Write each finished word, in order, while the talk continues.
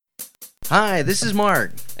Hi, this is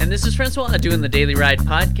Mark. And this is Francois doing the Daily Ride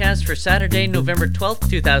podcast for Saturday, November 12th,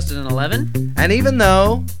 2011. And even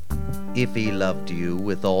though, if he loved you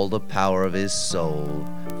with all the power of his soul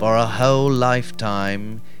for a whole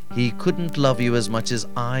lifetime, he couldn't love you as much as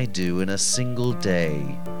I do in a single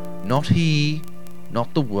day. Not he,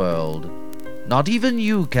 not the world, not even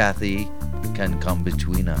you, Kathy, can come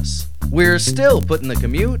between us. We're still putting the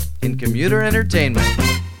commute in commuter entertainment.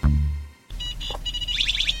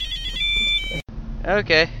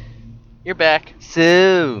 Okay, you're back.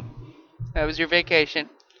 So, How was your vacation?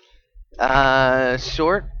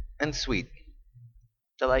 short and sweet.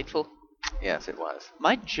 Delightful. Yes, it was.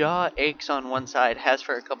 My jaw aches on one side, has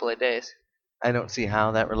for a couple of days. I don't see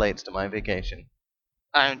how that relates to my vacation.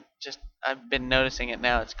 I've been noticing it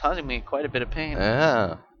now. It's causing me quite a bit of pain.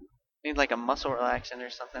 Ah. Need like a muscle relaxant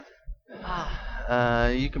or something.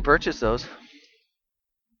 You can purchase those.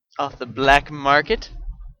 Off the black market?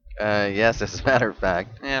 Yes, as a matter of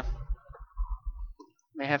fact. Yeah.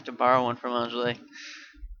 May have to borrow one from Angelique.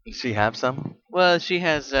 Does she have some? Well, she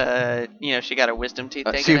has, she got her wisdom teeth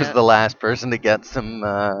taken She was out. the last person to get some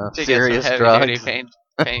To serious get some drugs. heavy-duty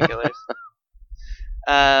painkillers.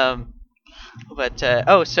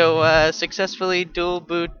 Successfully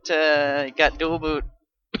got dual boot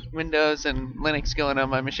Windows and Linux going on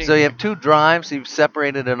my machine. So you have two drives. You've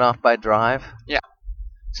separated it off by drive. Yeah.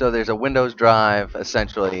 So there's a Windows drive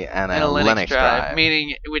essentially, and a Linux drive.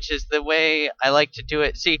 Which is the way I like to do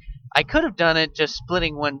it. See, I could have done it just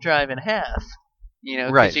splitting one drive in half.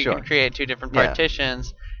 Right, you sure. can create two different Yeah.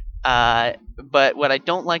 partitions. But what I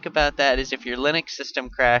don't like about that is if your Linux system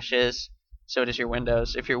crashes, so does your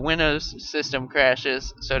Windows. If your Windows system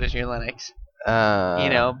crashes, so does your Linux.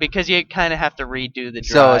 Because you kind of have to redo the drive.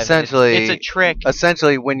 So essentially, it's a trick.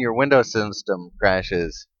 Essentially, when your Windows system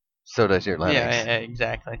crashes, so does your Linux. Yeah,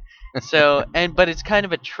 exactly. So, but it's kind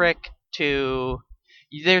of a trick to.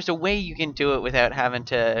 There's a way you can do it without having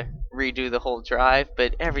to redo the whole drive,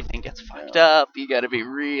 but everything gets fucked up. You got to be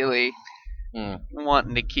really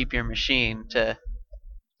wanting to keep your machine to.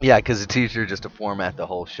 Yeah, because it's easier just to format the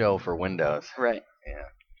whole show for Windows. Right.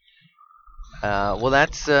 Yeah. Well,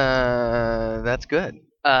 that's good.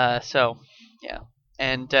 But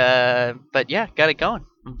yeah, got it going.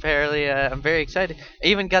 I'm very excited. I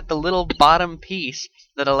even got the little bottom piece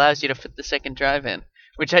that allows you to fit the second drive in,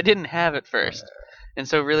 which I didn't have at first. And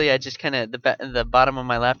so really, I just kind of the bottom of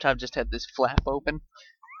my laptop just had this flap open.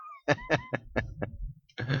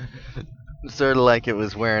 Sort of like it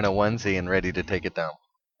was wearing a onesie and ready to take it down.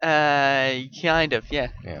 Kind of, yeah.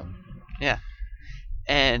 Yeah.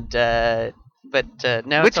 And now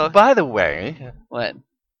Which, it's all. by the way, What?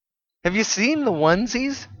 have you seen the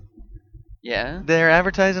onesies? Yeah. They're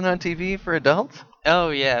advertising on TV for adults? Oh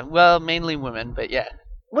yeah. Well, mainly women, but yeah.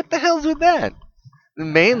 What the hell's with that?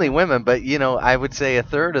 Mainly women, but I would say a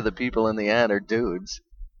third of the people in the ad are dudes.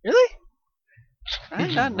 Really? I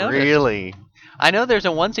did not notice. Really? I know there's a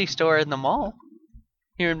onesie store in the mall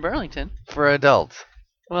here in Burlington. For adults.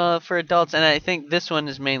 Well, for adults, and I think this one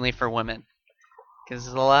is mainly for women. Because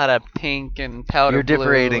there's a lot of pink and powder You're blue.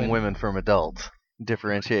 differentiating women from adults.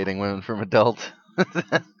 Differentiating women from adults.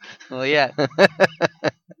 Well, yeah.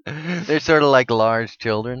 They're sort of like large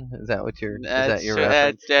children. Is that what you're? Is that your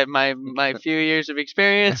reference? My few years of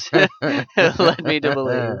experience led me to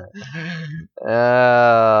believe.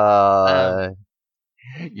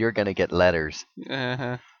 You're gonna get letters.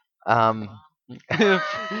 Uh-huh.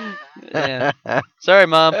 Yeah. Sorry,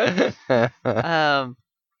 Mom.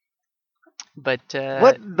 But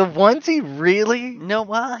what, the onesie, really? No,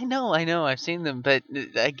 well, I know, I've seen them, but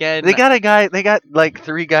again, They got like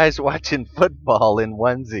three guys watching football in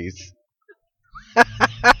onesies.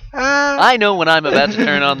 I know when I'm about to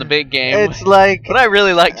turn on the big game. It's like what I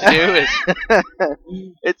really like to do is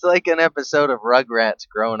it's like an episode of Rugrats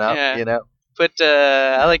grown up, Yeah.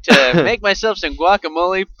 I like to make myself some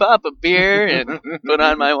guacamole, pop a beer, and put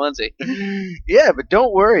on my onesie. Yeah, but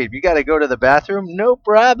don't worry. If you got to go to the bathroom, no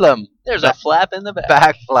problem. There's a flap in the back.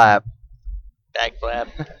 Back flap. Back flap.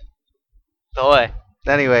 Boy.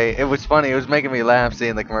 Anyway, it was funny. It was making me laugh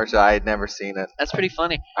seeing the commercial. I had never seen it. That's pretty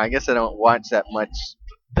funny. I guess I don't watch that much.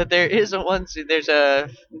 But there is a onesie. There's a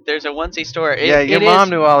onesie store. Your mom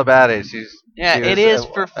knew all about it. It is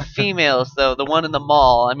for females though. The one in the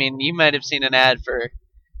mall. I mean, you might have seen an ad for,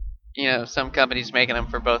 some companies making them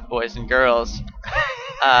for both boys and girls.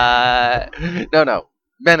 No.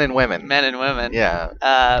 Men and women. Men and women. Yeah.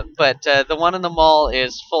 But the one in the mall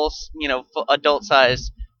is full adult size,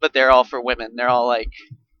 but they're all for women. They're all like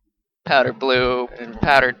powder blue,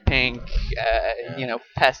 powdered pink,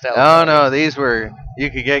 pastel. Oh no, these were, you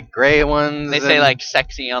could get gray ones. They say like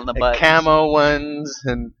sexy on the butt. Camo ones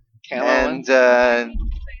and Camo and one? Mom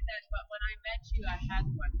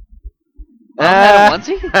Ah.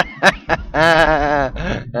 had a onesie?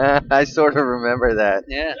 I sort of remember that.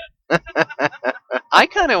 Yeah. I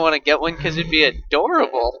kind of want to get one because it'd be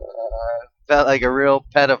adorable. Felt like a real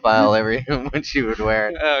pedophile every when she would wear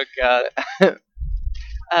it. Oh God.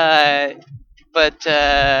 But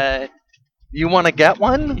You want to get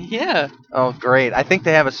one? yeah, Oh, great! I think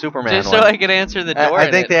they have a Superman just so one. I could answer the door. I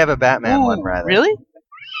think they have a Batman Ooh, one, rather. Really?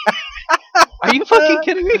 Are you fucking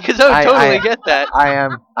kidding me? Because I would totally get that.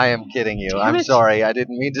 I am kidding you. Damn I'm it. sorry. I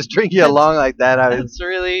didn't mean to string you That's- along like that. That's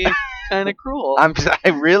really kind of cruel. I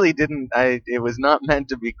really didn't. It was not meant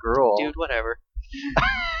to be cruel. Dude, whatever.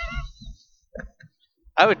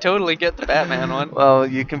 I would totally get the Batman one. Well,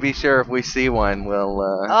 you can be sure if we see one, we'll.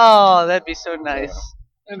 Oh, that'd be so nice.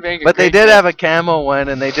 That'd make a But they great did gift. have a camo one,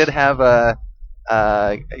 and they did have a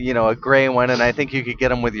gray one, and I think you could get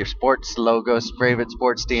them with your sports logo, Brave It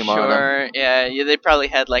Sports Team on them. Sure, yeah, they probably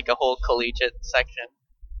had like a whole collegiate section.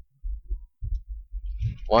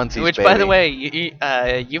 Onesies, Which, baby. by the way,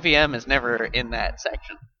 UVM is never in that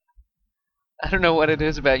section. I don't know what it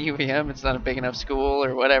is about UVM. It's not a big enough school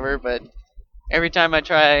or whatever, but every time I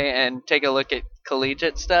try and take a look at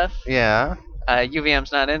collegiate stuff, Yeah.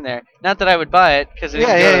 UVM's not in there. Not that I would buy it because it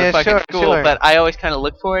Yeah, didn't go to yeah, the fucking sure, school, sure. but I always kind of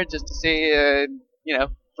look for it just to see,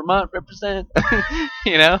 Vermont represent,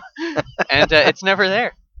 you know, and it's never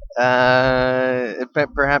there.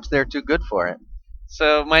 Perhaps they're too good for it.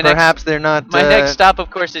 So Perhaps they're not. my next stop, of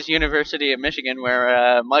course, is University of Michigan,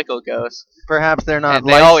 where Michael goes, Perhaps they're not. and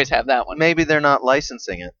they always have that one. Maybe they're not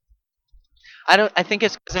licensing it. I think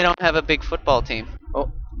it's because they don't have a big football team.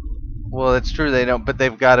 Well, it's true they don't, but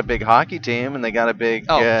they've got a big hockey team, and they got a big.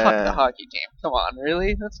 Oh, fuck the hockey team! Come on,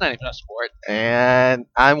 really? That's not even a sport. And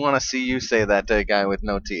I want to see you say that to a guy with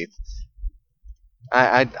no teeth.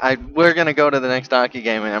 We're gonna go to the next hockey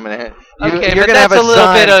game, and I'm gonna. Okay, you're but gonna have that's a a little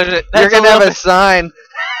sign. bit of You're gonna have a sign.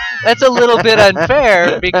 That's a little bit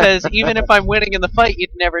unfair because even if I'm winning in the fight,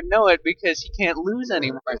 you'd never know it because he can't lose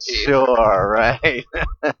any more teeth. Sure, right.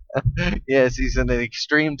 Yes, he's in an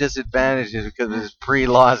extreme disadvantage because of his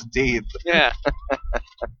pre-lost teeth. Yeah,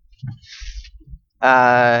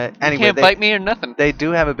 Anyway, you can't bite me or nothing. they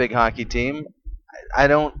do have a big hockey team. I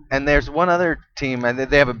don't, and there's one other team. And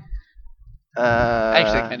they have a. I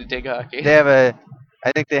actually kind of dig hockey. They have a.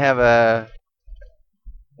 I think they have a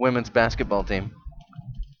women's basketball team.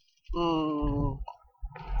 Mm.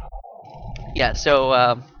 Yeah, so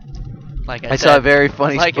like I I said, saw a very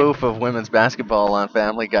funny like it. spoof of women's basketball on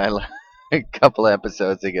Family Guy a couple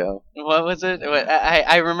episodes ago. what was it?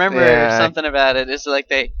 I remember Yeah. something about it. It's like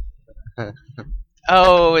they.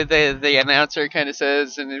 Oh, the announcer kind of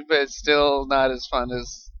says, but it's still not as fun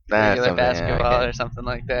as That's regular something, yeah, basketball okay. or something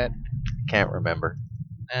like that. Can't remember.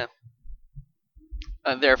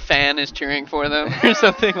 Their fan is cheering for them or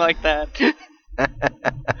something like that.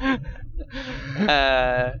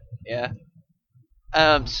 Yeah.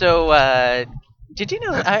 So, did you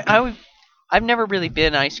know I've never really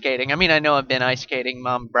been ice skating. I mean, I know I've been ice skating.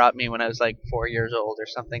 Mom brought me when I was like 4 years old or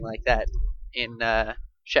something like that in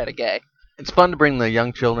Chateauguay. It's fun to bring the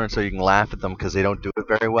young children so you can laugh at them because they don't do it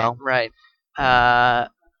very well. Right.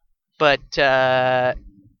 But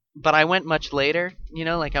I went much later. You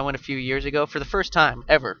know, like I went a few years ago for the first time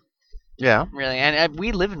ever. Yeah. Really, and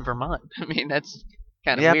we live in Vermont. I mean, that's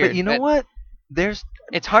kind of Yeah, weird. but you know what? There's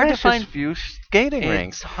It's hard to precious find. few skating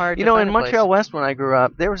rinks. It's hard. You to know, find in a place. Montreal West when I grew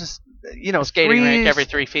up, there was A skating rink every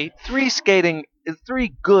 3 feet.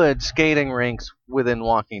 three good skating rinks within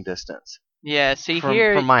walking distance Yeah. See from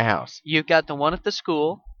here, my house, you've got the one at the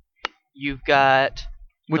school. You've got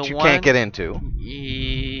which the you one, can't get into.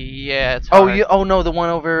 Yeah, it's Oh, hard. no, the one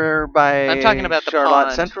over by I'm talking about the Charlotte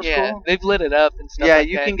pond. Central Yeah, School. they've lit it up and stuff. Yeah, like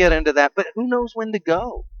you that. can get into that, but who knows when to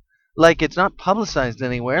go? Like, it's not publicized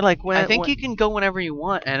anywhere. Like when I think you can go whenever you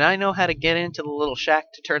want, and I know how to get into the little shack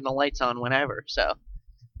to turn the lights on whenever. So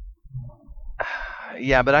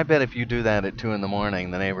Yeah, but I bet if you do that at 2 in the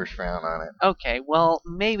morning, the neighbors frown on it. okay, well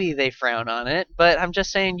maybe they frown on it, but I'm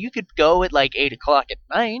just saying you could go at like 8 o'clock at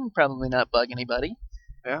night, and probably not bug anybody.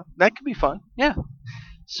 Yeah, that could be fun.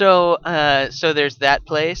 So so there's that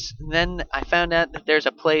place. Then I found out that there's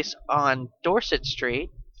a place on Dorset Street.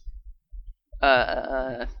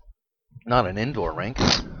 Not an indoor rink.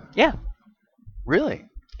 Yeah. Really?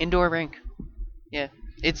 Indoor rink. Yeah.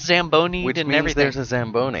 It's Zamboni Which and means everything. there's a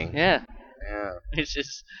Zamboni. Yeah. Yeah, It's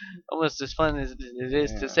just almost as fun as it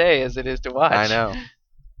is Yeah. to say as it is to watch. I know.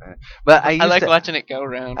 But I I like used to, watching it go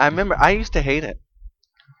around. I remember I used to hate it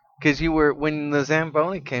because when the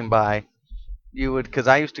Zamboni came by, because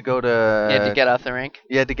I used to go to You had to get off the rink.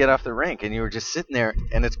 you had to get off the rink and you were just sitting there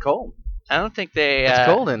and it's cold. I don't think they. It's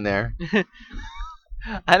cold in there.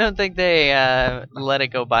 I don't think they let it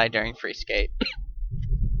go by during free skate.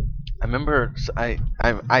 I remember I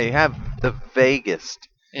have the vaguest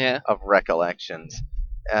Yeah. of recollections.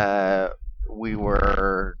 We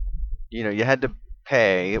were, you had to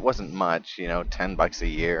pay. It wasn't much, $10 a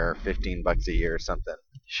year, $15 a year, or something.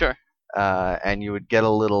 Sure. And you would get a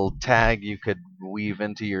little tag you could weave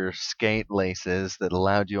into your skate laces that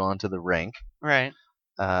allowed you onto the rink. Right.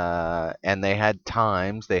 And they had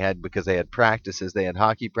times. Because they had practices. They had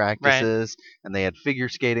hockey practices, and they had figure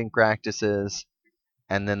skating practices,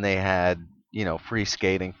 and then they had free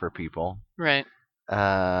skating for people. Right.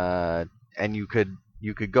 And you could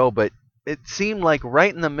go, but it seemed like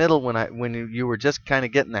right in the middle when you were just kind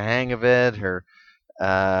of getting the hang of it, or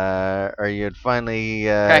you had finally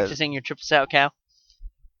Practicing your triple sow cow.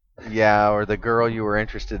 yeah, or the girl you were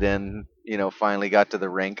interested in, finally got to the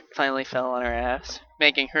rink. Finally fell on her ass,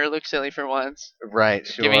 making her look silly for once. Right,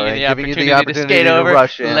 sure. Giving you and the giving you opportunity, the opportunity to skate over,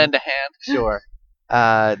 rush in. lend a hand. Sure.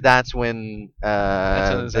 That's when That's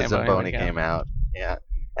the when the Zamboni Zamboni came out. Yeah.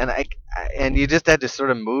 And you just had to sort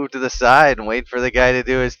of move to the side and wait for the guy to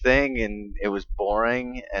do his thing, and it was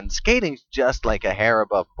boring. And skating's just like a hair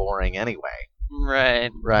above boring anyway,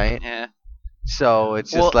 Right. right? Yeah. So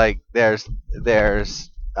it's just like there's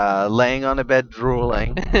laying on a bed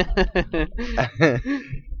drooling,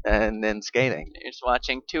 and then skating. You're just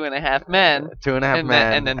watching 2.5 Men. 2.5 and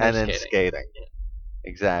Men, then and there's then skating.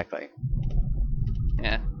 Exactly.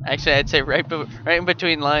 Yeah. Actually, I'd say right in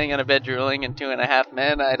between lying on a bed drooling and 2.5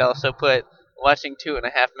 Men, I'd also put watching 2.5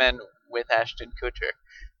 Men with Ashton Kutcher.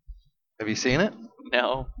 Have you seen it?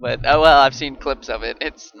 No, but I've seen clips of it.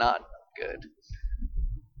 It's not good.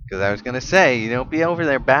 Because I was gonna say, you don't be over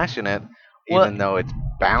there bashing it, Well- even though it's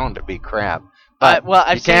bound to be crap. But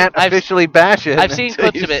I've you can't officially bash it. I've seen until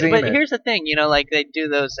clips you've of it, seen but here's the thing, like they do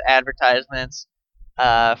those advertisements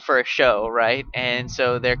for a show, right? And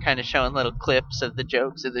so they're kind of showing little clips of the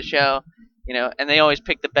jokes of the show, and they always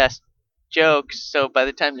pick the best jokes. So by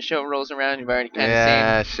the time the show rolls around, you've already kind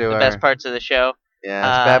of seen sure. the best parts of the show. Yeah,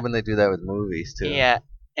 it's bad when they do that with movies too. Yeah,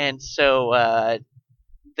 and so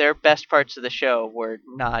their best parts of the show were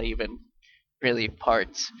not even really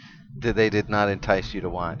parts. They did not entice you to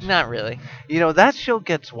watch. Not really. That show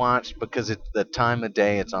gets watched because it's the time of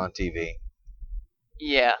day it's on TV.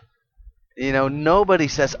 Yeah. Nobody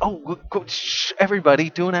says, "Oh, shh, everybody,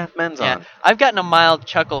 2.5 Men's Yeah. on." I've gotten a mild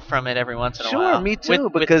chuckle from it every once in a while. Sure, me too.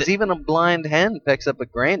 With because the- even a blind hen picks up a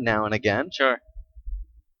grain now and again. Sure.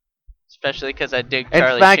 Especially because I dig In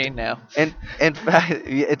Charlie fact- Sheen now. And in fact,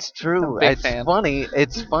 it's true. I'm a big It's fan. funny.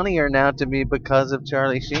 It's funnier now to me because of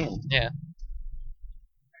Charlie Sheen. Yeah.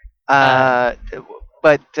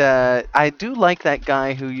 But I do like that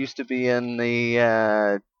guy who used to be in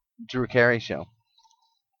the Drew Carey show.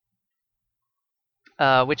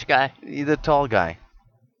 Which guy? The tall guy.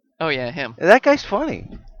 Oh yeah, him. That guy's funny.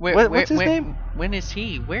 What's his where- name? When is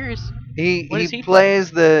he? Where is? He What does he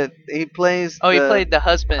plays the he plays. Oh, he the played the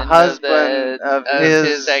husband of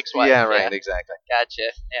his ex-wife. Yeah, right, exactly. Gotcha.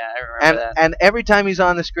 Yeah, I remember that. And every time he's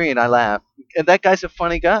on the screen, I laugh. And that guy's a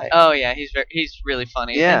funny guy. Oh yeah, he's really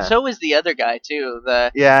funny. Yeah. And so is the other guy too.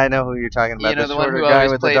 Yeah, I know who you're talking about. The one shorter who guy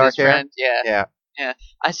always with the played dark his hair. friend. Yeah. Yeah.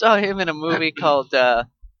 I saw him in a movie called what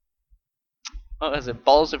was it?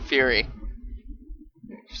 Balls of Fury.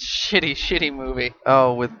 Shitty movie.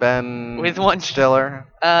 Oh, with Ben. With one Stiller.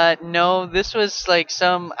 No, this was like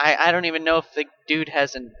some. I don't even know if the dude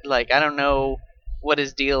hasn't I don't know what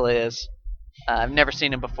his deal is. I've never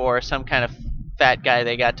seen him before. Some kind of fat guy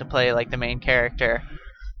they got to play like the main character.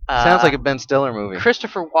 Sounds like a Ben Stiller movie.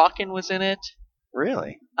 Christopher Walken was in it.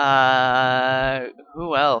 Really?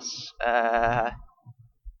 Who else?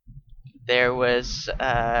 There was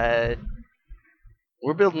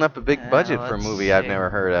We're building up a big budget for a let's movie I've see. never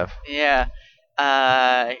heard of. yeah.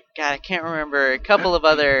 God, I can't remember. A couple of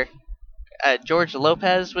other. George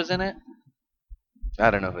Lopez was in it. I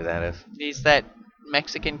don't know who that is. He's that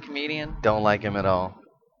Mexican comedian. Don't like him at all.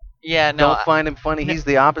 Yeah, no. Don't find him funny. He's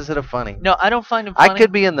the opposite of funny. No, I don't find him funny. I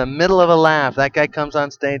could be in the middle of a laugh. That guy comes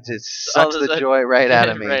on stage, it sucks All of a the sudden- joy right out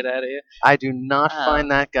of me. right out of you. I do not Oh.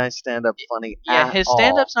 find that guy's stand-up funny Yeah, at his all.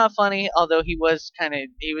 stand-up's not funny, although he was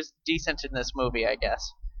decent in this movie, I guess.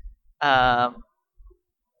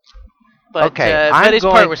 But Okay, but his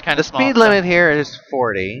part was kind the of small. speed limit here is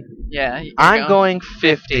 40. Yeah, you're I'm going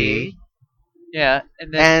 50. Yeah,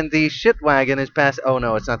 and then And the shit wagon is past. Oh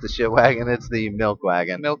no, it's not the shit wagon. It's the milk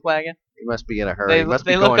wagon. Milk Wagon. He must be in a hurry. They He must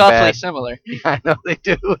they be look going awfully bad. similar. I know they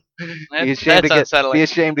do. That's unsettling. Be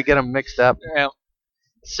ashamed to get them mixed up. Yeah.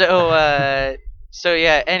 So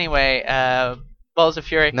yeah. Anyway, Balls of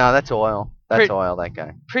Fury. No, that's oil. That's oil, that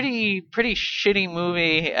guy. pretty shitty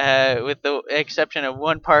movie, with the exception of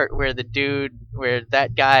one part where that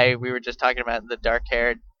guy we were just talking about, the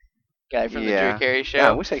dark-haired guy from the Drew Carey show. Yeah,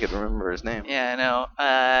 I wish I could remember his name. Yeah,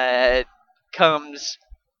 I know. Comes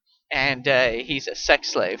and he's a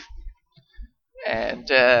sex slave, and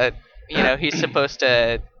he's supposed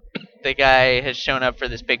to. The guy has shown up for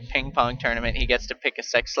this big ping pong tournament. He gets to pick a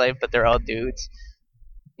sex slave, but they're all dudes.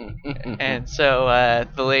 And so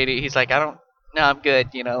the lady, he's like, no, I'm good.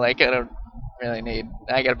 I don't really need.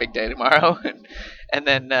 I got a big day tomorrow. And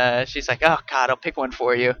then she's like, oh God, I'll pick one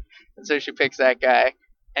for you. And so she picks that guy,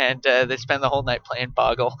 and they spend the whole night playing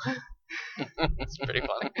Boggle. It's pretty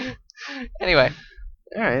funny. Anyway.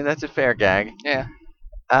 All right, that's a fair gag. Yeah.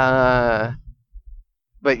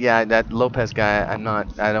 But yeah, that Lopez guy, I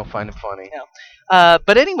don't find it funny. No.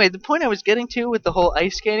 But anyway, the point I was getting to with the whole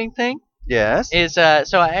ice skating thing Yes. is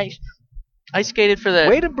so I ice skated for the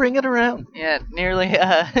Way to bring it around. nearly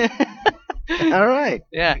All right.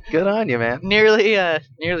 yeah. Good on you, man.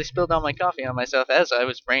 Nearly spilled all my coffee on myself as I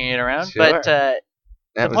was bringing it around. Sure. But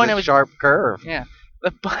That was point a I was- sharp curve. yeah,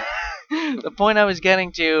 the point I was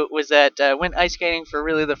getting to was that I went ice skating for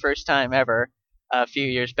really the first time ever a few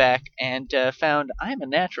years back, and found I'm a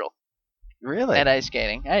natural Really? at ice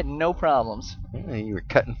skating. I had no problems. Yeah, you were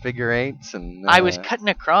cutting figure eights and. I was cutting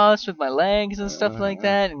across with my legs and stuff like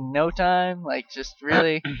that in no time. Like, just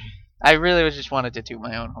really, I really was just wanted to toot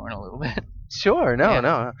my own horn a little bit. Sure. No.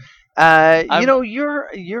 Yeah. No.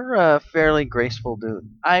 You're a fairly graceful dude.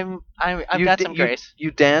 I've got some grace.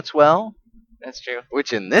 You dance well, That's true.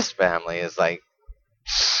 which in this family is like.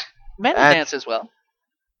 Mana That's- dances well.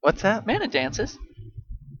 What's that? Mana dances.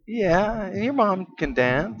 Yeah, your mom can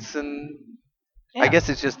dance, and Yeah. I guess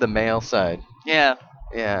it's just the male side. Yeah.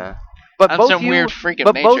 Yeah. But I'm both some you, weird freak of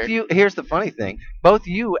but both nature. you. Here's the funny thing: both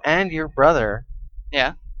you and your brother,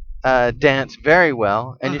 Yeah. dance very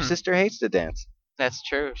well, and your Mhm. sister hates to dance. That's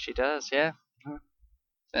true. She does. Yeah.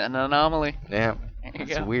 An anomaly. Yeah, There you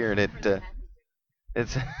it's go. weird.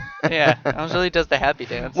 It's. Yeah. Usually does the happy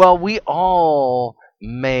dance. Well, we all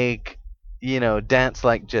make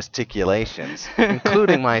dance-like gesticulations,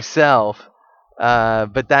 including myself.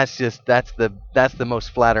 But that's the most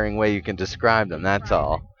flattering way you can describe them. That's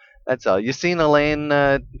all. That's all. You seen Elaine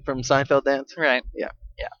from Seinfeld dance? Right. Yeah.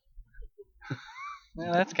 Yeah.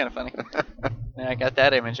 Yeah, that's kind of funny. Yeah, I got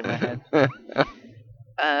that image in my head.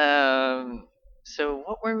 So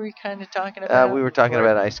what were we kind of talking about? We were talking before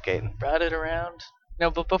about I ice skating. brought it around. No,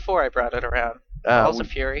 but before I brought it around, Uh, Balls we- of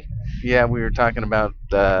Fury. Yeah, we were talking about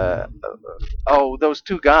those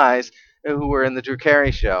two guys who were in the Drew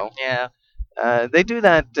Carey show. Yeah. They do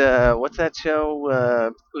that. What's that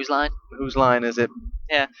show? Whose line? Whose line is it?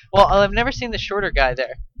 Yeah. Well, I've never seen the shorter guy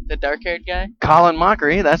there, the dark-haired guy. Colin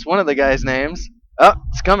Mockery. That's one of the guys' names. Oh,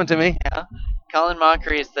 it's coming to me. Colin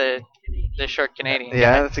Mockery is the short Canadian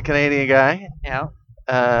Yeah, guy. that's a Canadian guy. Yeah.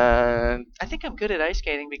 Uh, I think I'm good at ice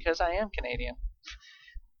skating because I am Canadian.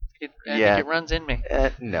 I Yeah. think it runs in me.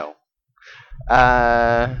 no.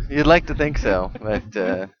 You'd like to think so, but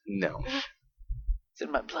no. It's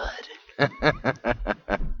in my blood.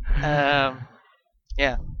 I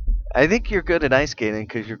Yeah. think you're good at ice skating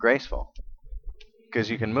because you're graceful. Because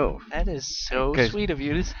you can move. That is so 'Cause- sweet of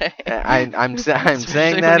you to say. I'm Especially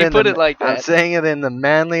saying when that you in put the, it like I'm that. saying it in the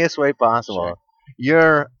manliest way possible. Sure.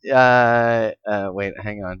 You're wait,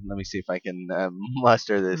 hang on. Let me see if I can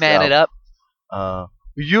muster this. Man it up.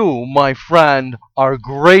 You, my friend, are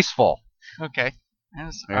graceful. Okay.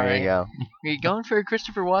 That's There all right. you go. Are you going for a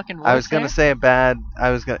Christopher Walken voice I was gonna say a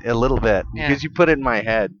little bit Yeah. because you put it in my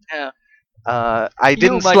head. Yeah. I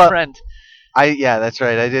didn't You, my slow. friend. Yeah, that's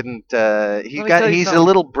right. I didn't. Let me He's tell you a something.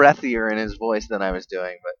 little breathier in his voice than I was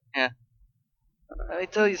doing, but Let me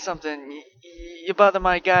tell you something. You bother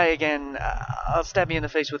my guy again, I'll stab you in the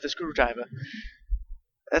face with a screwdriver.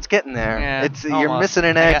 that's getting there. Yeah, You're almost. missing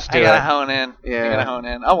an edge I to gotta it. hone in. Yeah. I gotta hone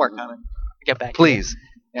in. I'll work on it. Get back. to Please,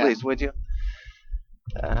 Yeah. please, would you?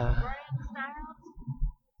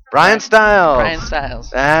 Brian Stiles. Ryan Stiles.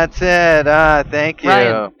 That's it. Thank you.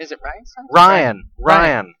 Ryan. Is it Ryan Stiles? Ryan.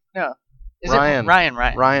 Ryan. Is Ryan. it Ryan?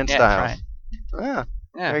 Ryan Yeah, Stiles. Ryan. Ah,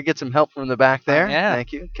 Yeah. there, get some help from the back there. Yeah.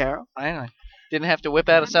 Thank you, Carol. Finally. Didn't have to whip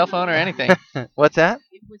out a cell phone or anything. What's that?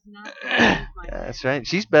 It was not Yeah. That's right.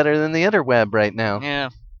 She's better than the interweb right now. Yeah.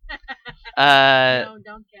 No,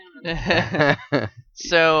 don't count it.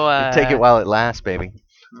 So Take it while it lasts, baby.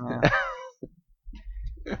 yeah.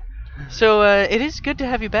 So it is good to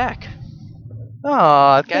have you back.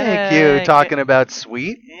 Oh, thank you. Good. Talking about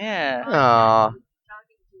sweet. Yeah. Oh,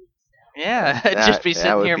 Yeah, I'd just be That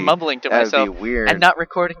sitting would here be- mumbling to That myself would be weird. and not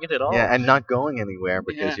recording it at all. Yeah, and not going anywhere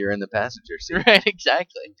because Yeah. you're in the passenger seat. Right,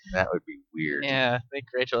 exactly. That would be weird. Yeah, I think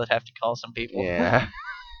Rachel would have to call some people. Yeah.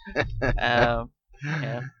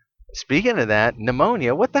 Yeah. Speaking of that,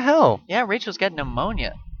 pneumonia. What the hell? Yeah, Rachel's got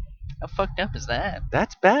pneumonia. How fucked up is that?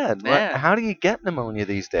 That's bad. Yeah. How do you get pneumonia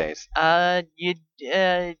these days? You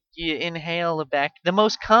inhale the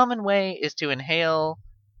most common way is to inhale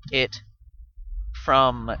it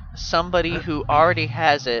from somebody who already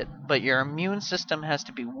has it, but your immune system has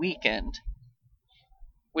to be weakened,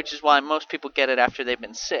 which is why most people get it after they've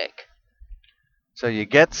been sick. So you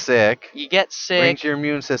get sick, You get sick, brings your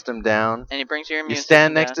immune system down. and it brings your immune You system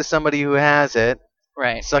stand next down. to somebody who has it,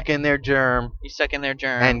 Right. suck in their germ, You suck in their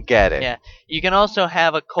germ. and get it. Yeah. You can also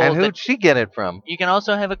have a cold And who'd she get it from? you can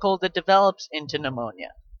also have a cold that develops into pneumonia.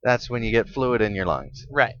 That's when you get fluid in your lungs.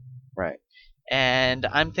 Right. Right. And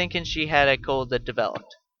I'm thinking she had a cold that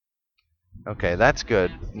developed. Okay, that's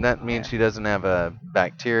good. And that means Yeah. she doesn't have a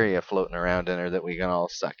bacteria floating around in her that we can all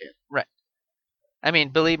suck in. I mean,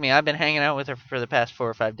 believe me, I've been hanging out with her for the past 4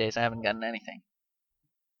 or 5 days. I haven't gotten anything.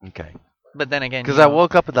 Okay. But then again, Because I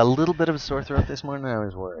woke up with a little bit of a sore throat this morning and I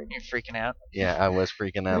was worried. you're freaking out. Yeah, I was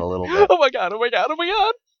freaking out a little bit. Oh my god! Oh my god! Oh my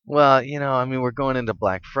god! Well, I mean, we're going into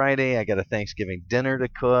Black Friday. I got a Thanksgiving dinner to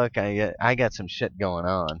cook. I got some shit going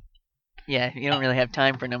on. Yeah, you don't really have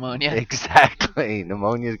time for pneumonia. Exactly.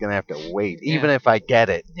 Pneumonia's going to have to wait, Yeah. even if I get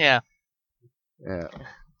it. Yeah. Yeah,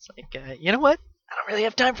 It's like, you know what? I don't really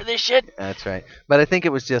have time for this shit. that's right. But I think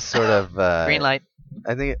it was just sort of... Green light.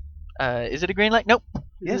 I think... Is it a green light? Nope.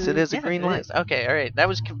 Yes, it is a Yeah, green it light. is. Okay, all right. That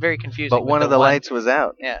was very confusing. But with one of the lights was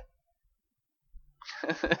out.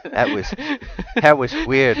 That was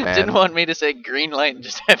weird, man. Didn't want me to say green light and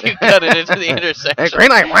just have you cut it into the intersection. Hey, green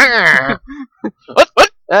light! What?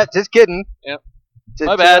 Just kidding. Yep. It's a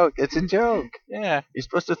My bad. joke. It's a joke. Yeah. You're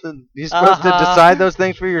supposed to decide those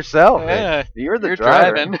things for yourself. Yeah. You're the You're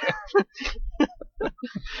driver. driving.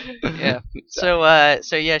 Yeah. So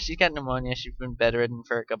yeah, she's got pneumonia. She's been bedridden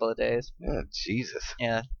for a couple of days. Oh, Jesus.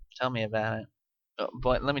 Yeah. Tell me about it. Oh,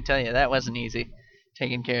 boy, let me tell you, that wasn't easy.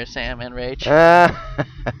 Taking care of Sam and Rach.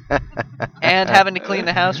 And having to clean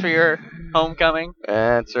the house for your homecoming.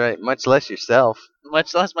 That's right. Much less yourself.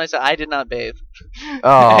 Much less myself. I did not bathe. Oh,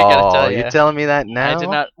 gotta tell ya. you're telling me that now? I did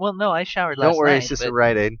not. Well, no, I showered last Don't worry, night. Sister but-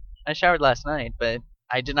 Rite Aid. I showered last night, but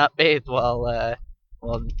I did not bathe while a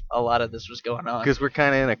lot of this was going on. Because we're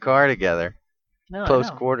kind of in a car together. No, I close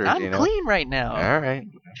know. quarters, I'm you know. clean right now. All right.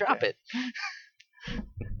 Drop it.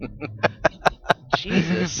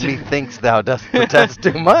 Jesus. Methinks thou dost protest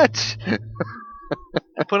too much.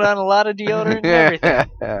 I put on a lot of deodorant and everything.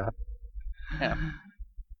 Yeah. Yeah.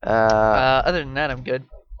 Uh, Other than that, I'm good.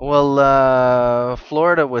 well,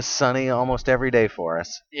 Florida was sunny almost every day for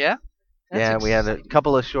us. Yeah? Yeah, we had a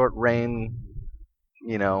couple of short rain,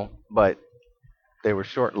 but they were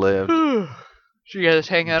short-lived. Did you guys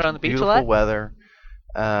hang out on the beach a Beautiful lot? weather.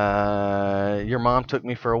 Your mom took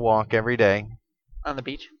me for a walk every day On the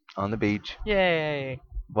beach? on the beach. Yay.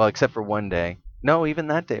 Well, except for one day. No, even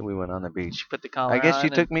that day we went on the beach. Put the collar I guess on she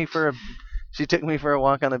and- took me for a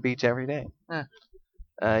walk on the beach every day. Huh.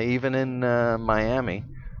 Even in Miami.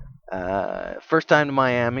 First time to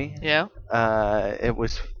Miami. Yeah? It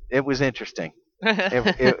was interesting.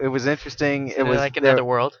 It was interesting. Is It was like another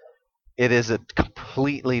world? It is a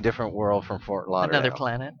completely different world from Fort Lauderdale. Another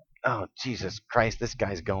planet? Oh, Jesus Christ, this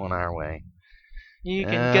guy's going our way. You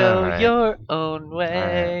can go Alright. your own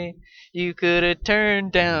way. You could have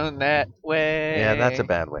turned down that way. Yeah, that's a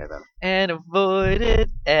bad way, though. And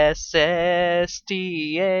avoided SSTA.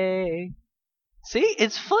 See,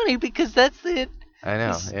 it's funny because that's the. I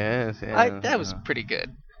know. This- Yes, yeah, That was pretty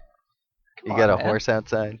good. You Come got on, a man. horse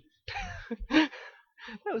outside? That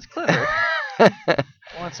was clever. I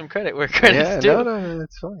want some credit where credit's Yeah, due. no,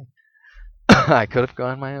 that's fine. I could have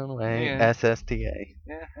gone my own way. Yeah. SSTA.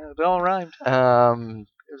 Yeah, it all rhymed. It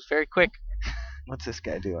was very quick. What's this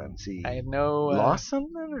guy doing? Is he I have no. lost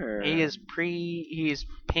something, or He is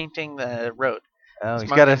painting the road. Oh, he's he's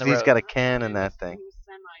got a marking the road. can in that thing. He was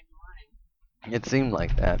semi-blind. It seemed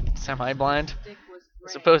like that. Semi-blind, Dick was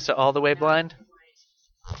as gray. opposed to all the way blind.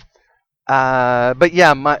 But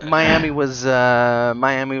yeah, Miami was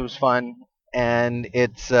fun, and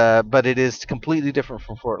but it is completely different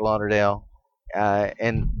from Fort Lauderdale.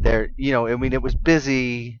 And there, I mean, it was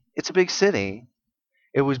busy. It's a big city.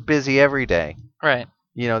 It was busy every day. Right.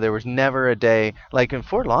 There was never a day like in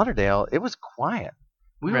Fort Lauderdale. It was quiet.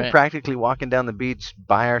 We were Right. practically walking down the beach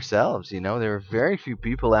by ourselves. There were very few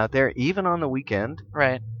people out there, even on the weekend.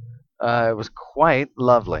 Right. It was quite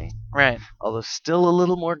lovely. Right. Although still a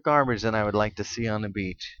little more garbage than I would like to see on the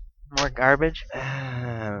beach. More garbage.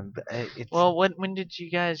 It's, Well, when did you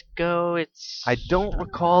guys go? I don't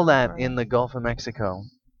recall that in the Gulf of Mexico.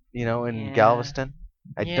 In Yeah. Galveston.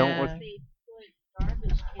 I don't. Yeah. They put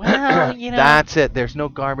garbage cans. Well, That's it. There's no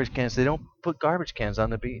garbage cans. They don't put garbage cans on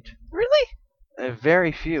the beach. Really?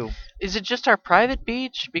 Very few. Is it just our private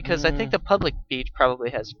beach? Because I think Mm. the public beach probably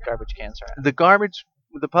has garbage cans around.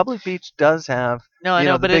 The public beach does have. No, I You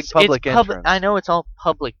know, know, the but big it's public public. entrance. I know it's all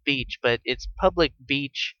public beach, but it's public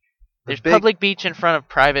beach. The There's big- public beach in front of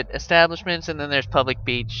private establishments, and then there's public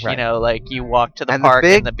beach. Right. Like you walk to the And the park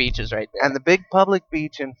big- and the beach is right there. And the big public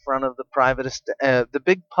beach in front of the the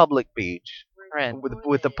big public beach right.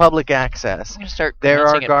 with the public access. I'm gonna start There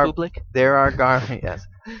pronouncing are it public. There are yes,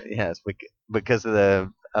 because of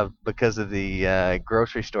the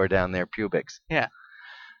grocery store down there, Publix. Yeah.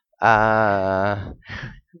 Uh,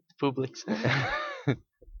 Publix.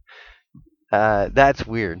 That's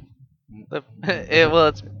weird. Well,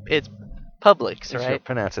 it's Publix, Sure, right?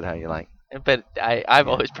 pronounce it how you like. But I've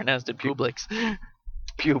always pronounced it Publix.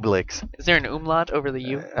 Publix. Is there an umlaut over the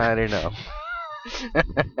U? I don't know.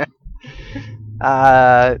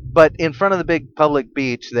 But in front of the big public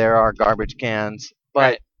beach, there are garbage cans.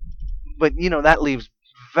 Right. But that leaves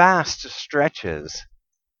vast stretches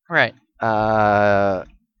Right. that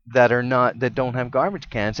don't have garbage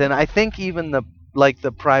cans. And I think even the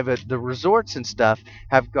resorts and stuff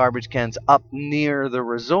have garbage cans up near the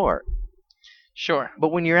resort. Sure.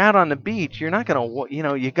 But when you're out on the beach, you're not gonna,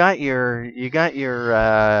 you got your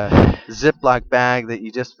Ziploc bag that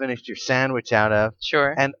you just finished your sandwich out of,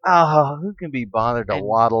 Sure. and who can be bothered to And-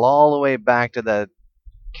 waddle all the way back to the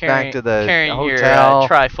Carrying your hotel?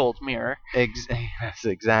 trifold mirror. Yes,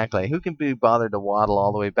 exactly. Who can be bothered to waddle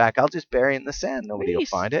all the way back? I'll just bury it in the sand. Nobody will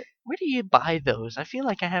find it. Where do you buy those? I feel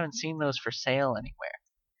like I haven't seen those for sale anywhere.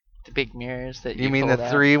 The big mirrors that you You mean the pulled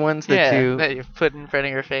out. 3 ones that Yeah, you? that you put in front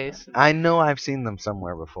of your face. I know I've seen them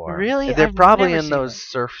somewhere before. Really? They're I've probably never in seen those them.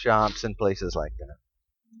 surf shops and places like that.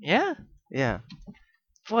 Yeah. Yeah.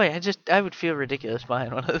 Boy, I would feel ridiculous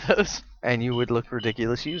buying one of those. And you would look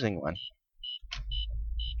ridiculous using one.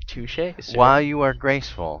 Touche. sir. While you are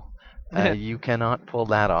graceful, you cannot pull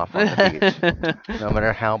that off on the beach, no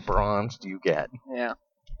matter how bronzed you get. Yeah.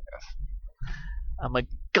 I'm a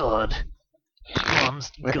god.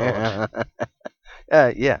 Bronzed god.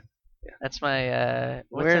 Yeah. That's my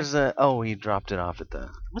Where's he dropped it off at the.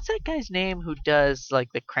 what's that guy's name who does like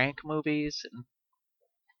the Crank movies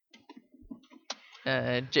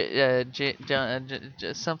and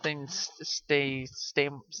something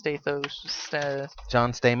Stathos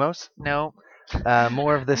John Stamos? no.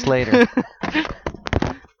 More of this later.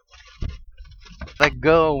 Let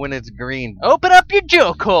go when it's green. Open up your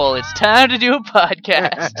joke hole. It's time to do a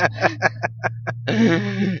podcast.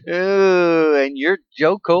 Ooh, and your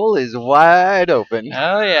joke hole is wide open.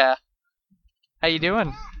 Oh yeah. How you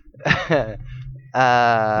doing? What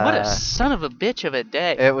a son of a bitch of a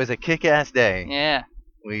day. It was a kick-ass day. Yeah.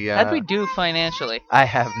 We How'd we do financially? I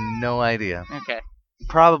have no idea. Okay.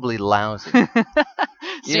 Probably lousy.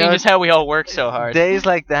 Seeing as how we all work so hard. Days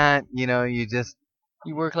like that, you just.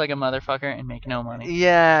 You work like a motherfucker and make no money.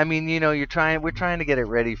 Yeah, I mean, we're trying to get it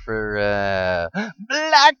ready for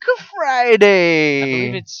Black Friday. I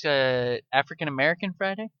believe it's African American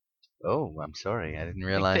Friday. Oh, I'm sorry. I didn't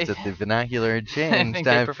realize that the vernacular had I changed. think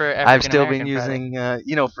they prefer African I've still been American Friday.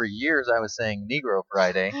 using, for years I was saying Negro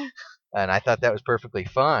Friday, and I thought that was perfectly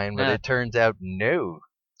fine, but Yeah. it turns out no,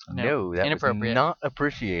 that was inappropriate. not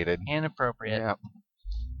appreciated. Inappropriate. Yeah,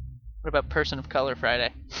 What about Person of Color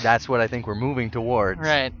Friday? that's what I think we're moving towards.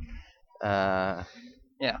 Right. Yeah.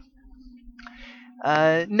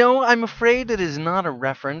 No, I'm afraid it is not a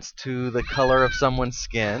reference to the color of someone's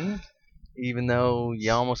skin, even though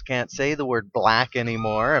you almost can't say the word black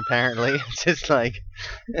anymore, apparently. It's just like...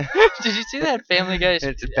 Did you see that Family Guy?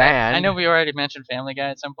 It's bad. I know we already mentioned Family Guy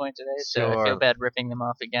at some point today, so I Sure. feel bad ripping them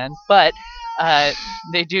off again. But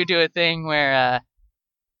they do a thing where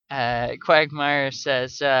Quagmire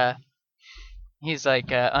says he's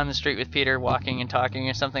like on the street with Peter walking and talking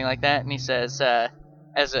or something like that, and he says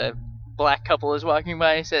as a black couple is walking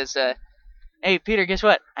by, he says, "Hey Peter, guess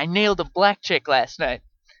what? I nailed a black chick last night."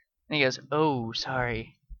 And he goes, "Oh,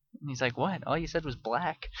 sorry." And he's like, "What? All you said was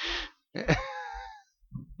black."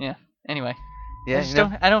 Yeah. Anyway.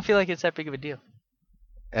 Yeah, I don't feel like it's that big of a deal.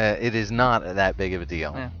 it is not that big of a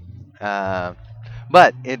deal. Yeah.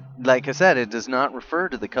 But it, like I said, it does not refer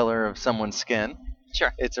to the color of someone's skin.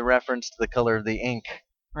 Sure. It's a reference to the color of the ink.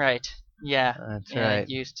 Right. Yeah. That's Yeah, right.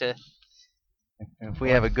 Used to. If we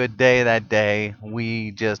have a good day that day,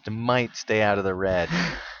 we just might stay out of the red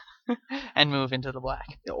And move into the black.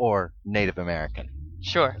 or Native American.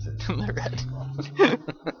 Sure. The red.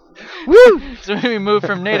 Woo! So we moved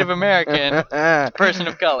from Native American to person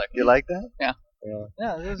of color. You like that? Yeah. Yeah.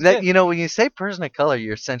 Yeah, that was That, good. you know, when you say person of color,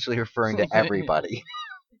 you're essentially referring to everybody.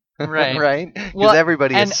 Right. Right? Because Well,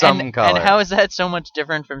 everybody is some color. And how is that so much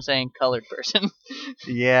different from saying colored person?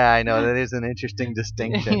 Yeah, I know. That is an interesting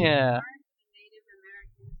distinction. Yeah. Aren't Native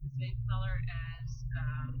Americans the same color as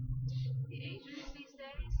the Asians these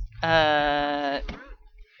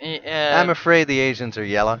days? I'm afraid the Asians are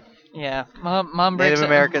yellow. Yeah. Mom Native brings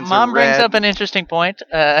Americans Mom are brings red. up an interesting point.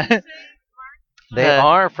 They Uh,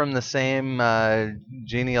 are from the same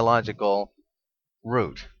genealogical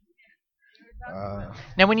root.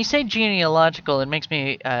 Now, when you say genealogical, it makes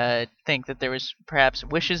me think that there was perhaps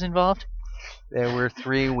wishes involved. There were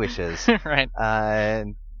 3 wishes. Right.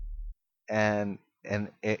 And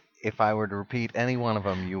if I were to repeat any one of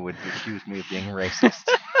them, you would accuse me of being racist.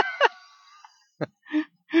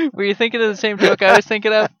 Were you thinking of the same joke I was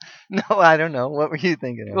thinking of? No, I don't know. What were you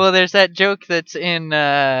thinking of? Well, there's that joke that's in.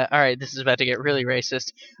 All right, this is about to get really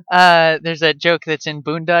racist. There's that joke that's in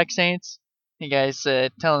Boondock Saints. You guys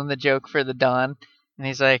telling the joke for the Don, and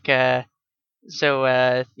he's like, 3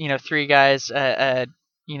 guys, a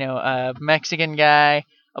Mexican guy,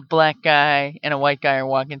 a black guy, and a white guy are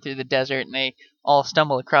walking through the desert, and they all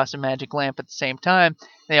stumble across a magic lamp at the same time.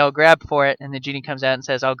 They all grab for it, and the genie comes out and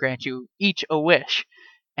says, "I'll grant you each a wish."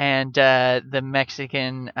 And the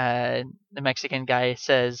Mexican guy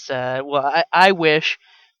says, "Well, I wish,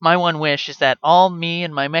 my one wish is that all me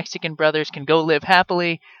and my Mexican brothers can go live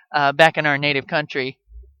happily back in our native country."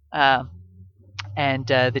 And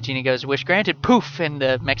the genie goes, "Wish granted." Poof, and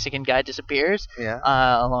the Mexican guy disappears, Yeah.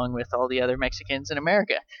 along with all the other Mexicans in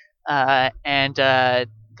America. And the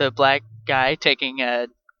black guy, taking a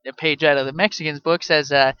page out of the Mexican's book, says,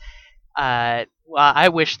 well, I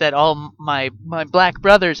wish that all my black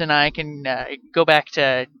brothers and I can go back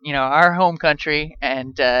to our home country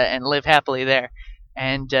and live happily there."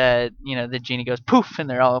 And the genie goes poof, and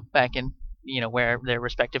they're all back in where their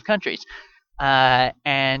respective countries.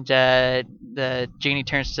 And the genie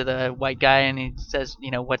turns to the white guy and he says,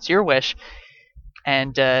 "What's your wish?"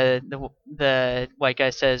 And the white guy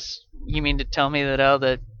says, "You mean to tell me that all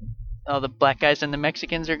the black guys and the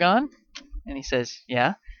Mexicans are gone?" And he says,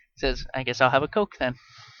 "Yeah." He says, "I guess I'll have a Coke then."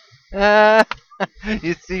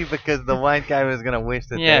 You see, because the white guy was gonna wish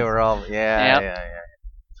that Yeah. they were all. Yeah, Yep. yeah.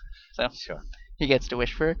 So Sure. he gets to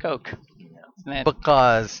wish for a Coke. And then-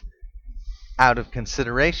 Because out of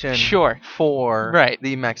consideration Sure. for Right.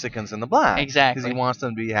 the Mexicans and the blacks. Exactly. Because he wants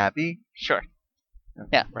them to be happy. Sure.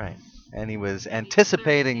 Yeah. Right. And he was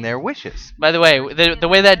anticipating their wishes. By the way, the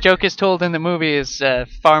way that joke is told in the movie is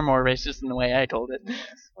far more racist than the way I told it.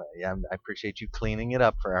 Well, yeah, I appreciate you cleaning it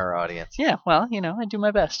up for our audience. Yeah, well, I do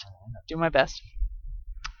my best.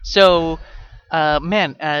 So,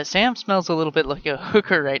 Sam smells a little bit like a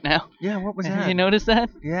hooker right now. Yeah, what was Have that? you noticed that?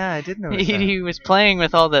 Yeah, I did notice that. He was playing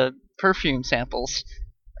with all the perfume samples.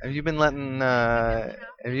 Have you been letting the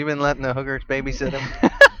hookers babysit him?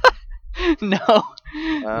 No.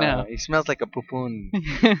 No. He smells like a pupoon.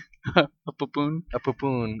 A baboon. A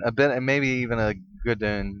pupoon. A bit, maybe even a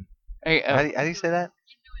goodun. Hey, How do you say that?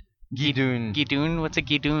 Gidoon. Gidoon? What's a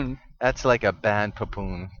gidoon? That's like a bad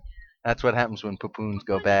pupoon. That's what happens when pupoons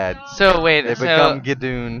go bad. So wait, They become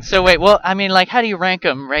gidoons. So wait, well, I mean, like, how do you rank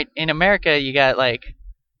them? Right? In America, you got like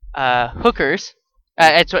hookers.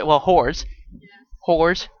 Whores.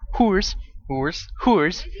 Whores.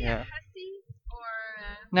 Yeah.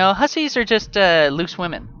 No, hussies are just loose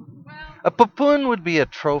women. A pupoon would be a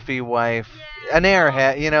trophy wife, an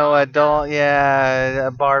airhead, a doll, a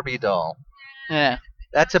Barbie doll. Yeah.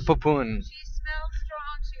 That's a pupoon. She smells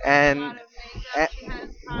strong. She And- wears a lot of makeup. She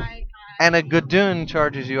has high And a godoon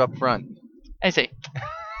charges you up front. I see.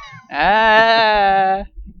 I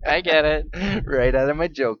get it. Right out of my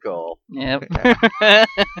joke hole. Yep.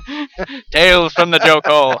 Tales from the joke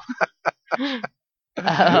hole.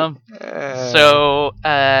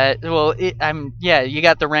 You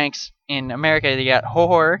got the ranks in America. You got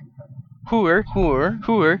hooker,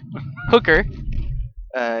 hooker,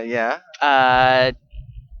 Yeah,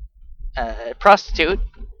 prostitute.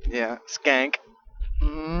 yeah, skank.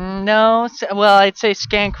 No, well, I'd say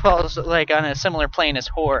skank falls like on a similar plane as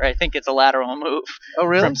whore. I think it's a lateral move Oh,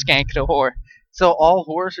 really? from skank to whore, So all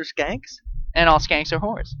whores are skanks? and all skanks are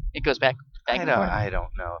whores. It goes back I and don't, forth. I don't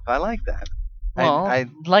know if I like that. Well, I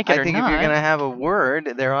like it I or think not. if you're gonna have a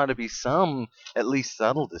word, there ought to be some at least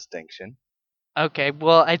subtle distinction. Okay,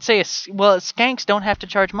 well, I'd say skanks don't have to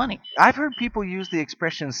charge money. I've heard people use the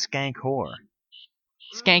expression skank whore.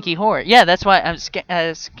 Skanky whore. Yeah, that's why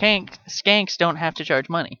skanks don't have to charge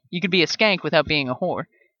money. You could be a skank without being a whore.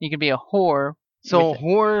 You could be a whore So with-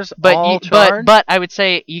 whores but all you, charge? but I would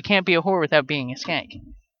say you can't be a whore without being a skank.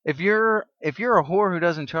 If you're a whore who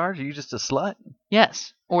doesn't charge, are you just a slut?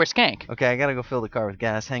 Yes, or a skank. Okay, I gotta go fill the car with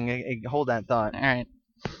gas. Hold that thought. All right,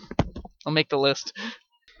 I'll make the list.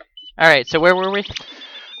 All right, so where were we?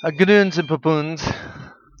 Goons and papoons.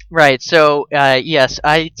 Right, so yes,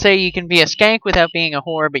 I'd say you can be a skank without being a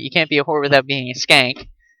whore, but you can't be a whore without being a skank.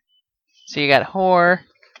 So you got whore.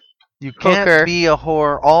 You can't Hooker. be a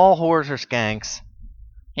whore. All whores are skanks.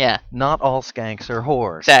 Yeah, Not all skanks are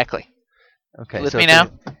whores. exactly. Okay, With so me it's a-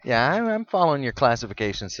 now? Yeah, I'm following your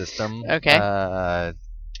classification system. Okay.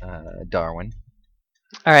 Darwin.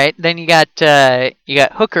 All right, then you got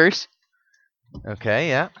hookers. Okay,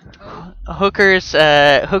 yeah. Hookers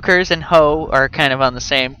and hoe are kind of on the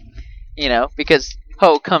same, because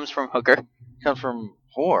hoe comes from hooker. Comes from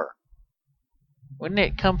whore. Wouldn't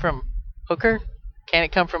it come from hooker? Can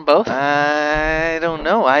it come from both? I don't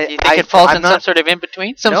know. Do you think it falls I'm in not, some sort of in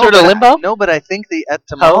between, some no, sort of but limbo? No, but I think the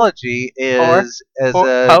etymology is as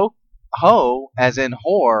a Hoe? hoe, as in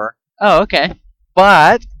whore. Oh, okay.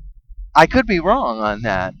 But I could be wrong on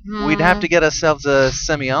that. We'd have Hmm. to get ourselves a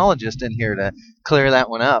semiologist in here to clear that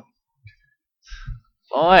one up.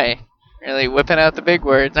 Boy, really whipping out the big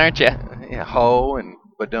words, aren't you? Yeah, hoe and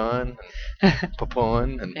badun and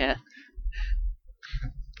papoon and Yeah.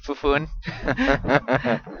 Fufuin.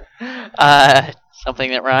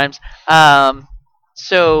 Something that rhymes.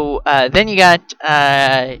 So then you got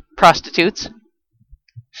prostitutes,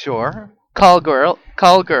 sure. call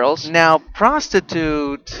girls. Now,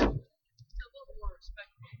 prostitute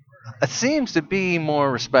seems to be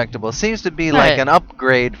more respectable. It seems to be like Right. an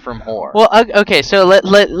upgrade from whore. Well, okay. So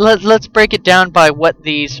let's break it down by what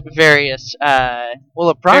these various. Well,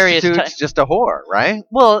 a various prostitute's just a whore, right?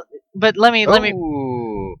 Well, but let me.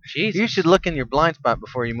 Ooh. Jesus. You should look in your blind spot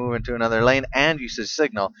before you move into another lane, and you should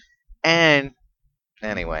signal. And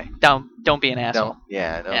anyway, Don't be an asshole. don't.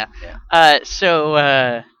 Yeah. Yeah. Yeah.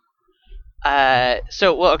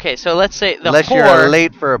 Well, okay. So let's say the Unless whore. you're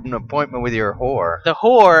late for an appointment with your whore. The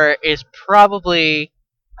whore is probably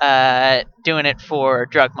doing it for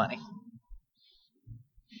drug money.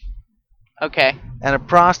 Okay. And a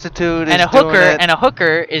prostitute is And a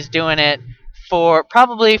hooker is doing it for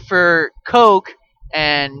probably for coke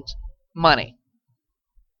and money.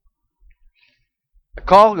 a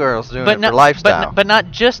call girl's doing it for lifestyle. But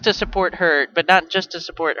not just to support her. But not just to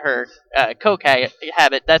support her coke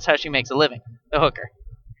habit. That's how she makes a living. The hooker.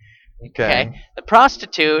 okay. The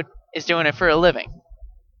prostitute is doing it for a living.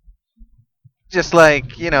 Just like,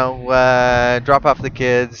 drop off the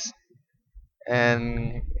kids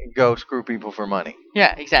and go screw people for money.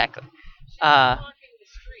 Yeah, exactly.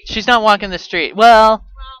 She's not walking the street. Well,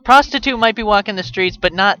 prostitute might be walking the streets,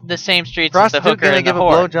 but not the same streets as the Prostitute hooker gonna and the give a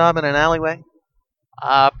whore. blowjob in an alleyway?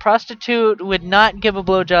 Prostitute would not give a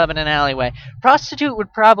blowjob in an alleyway. Prostitute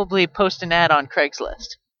would probably post an ad on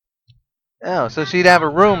Craigslist. Oh, so she'd have a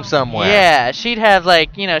room somewhere. Yeah, she'd have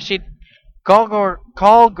she'd Call girl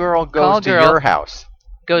goes Call to girl. your house.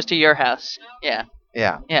 goes to your house. Yeah,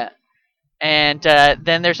 Yeah. and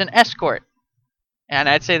then there's an escort, and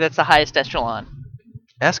I'd say that's the highest echelon.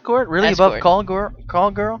 Escort? Really Escort. above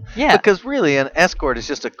call girl? Yeah. Because really an escort is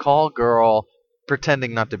just a call girl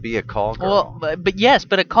pretending not to be a call girl. Well, but yes,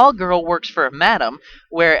 but a call girl works for a madam,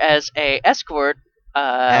 whereas a escort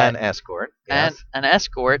an escort. and Yes. an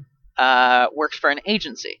escort works for an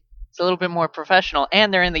agency. It's a little bit more professional,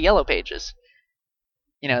 and they're in the yellow pages.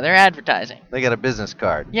 They're advertising. They got a business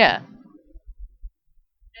card. Yeah, And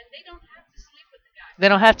they don't have to sleep with the guy. they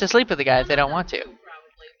don't have to sleep with the guy if they don't want to. Probably,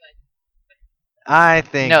 but I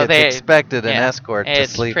think No, it's they- expected an yeah, escort to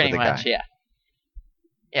It's sleep pretty with a much, guy. yeah.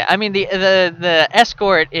 Yeah, I mean the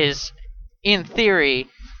escort is in theory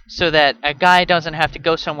so that a guy doesn't have to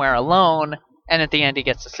go somewhere alone, and at the end he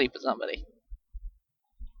gets to sleep with somebody.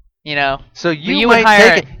 So you might would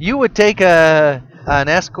hire- take you would take an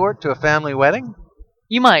escort to a family wedding?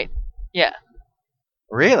 You might, yeah.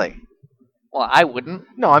 Really? Well, I wouldn't.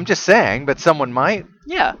 No, I'm just saying, but someone might.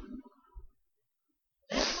 Yeah.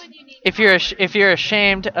 that's when you need If you're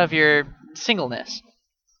ashamed of your singleness,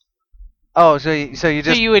 Oh, so you so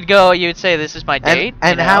just you would go. You would say, "This is my date."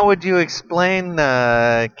 and how would you explain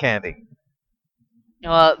Candy?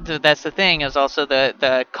 Well, that's the thing. Is also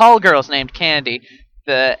the call girl's named Candy.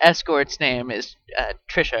 The escort's name is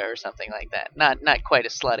Trisha or something like that. Not quite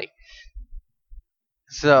as slutty.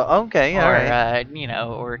 So okay, all Or right.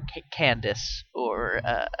 or Candace, or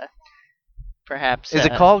perhaps. Is a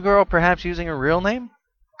call girl perhaps using a real name?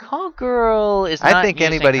 Call girl is not I think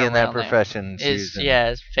using anybody her in that real name. profession is using. yeah,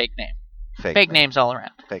 is fake name. Fake names all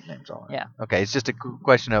around. Fake names all around. Yeah. Okay, it's just a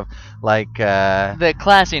question of like. The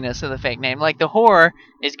classiness of the fake name. Like the whore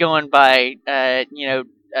is going by,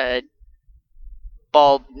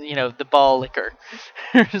 ball, the ball liquor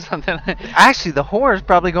or something. Actually, the whore is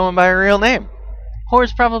probably going by her real name.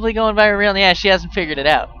 Whore's probably going by her real name. Yeah, she hasn't figured it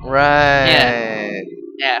out. Right.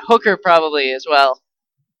 Yeah, hooker probably as well.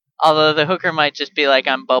 Although the hooker might just be like,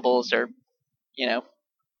 I'm Bubbles, or,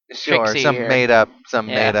 Sure. Trixie Some or- made up.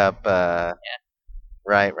 Yeah.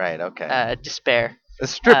 Right. Okay. Despair. A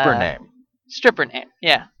stripper uh, name. Stripper name,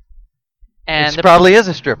 yeah. And She the probably is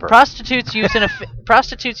a stripper. prostitutes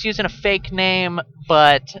using a fake name,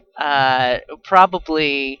 but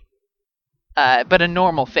probably, but a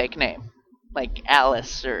normal fake name, like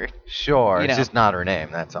Alice or Sure. It's know. just not her name.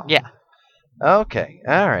 That's all. yeah, Okay.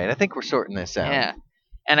 All right. I think we're sorting this out. yeah.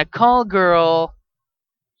 And a call girl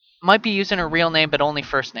might be using her real name, but only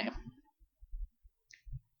first name.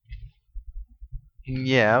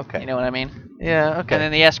 Yeah. Okay. You know what I mean? Yeah. Okay. And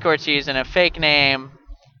then the escort's using a fake name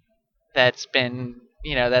that's been,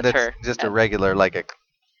 that's her. just a regular like a.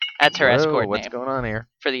 That's her Whoa, escort what's name going on here?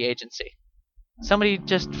 for the agency. Somebody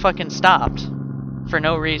just fucking stopped for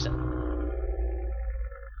no reason.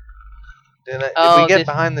 Did Oh, we get this-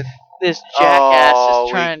 behind the This jackass Oh, is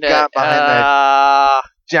we trying to. got behind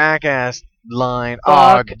jackass line?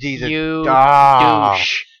 Fuck Oh, Jesus! you, Ah.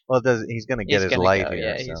 douche. Well, he's gonna get He's his gonna light go.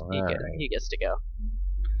 here. Yeah, So, he all right. gets to go.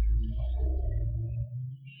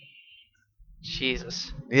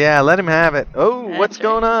 Jesus. Yeah, let him have it. Oh, what's That's right.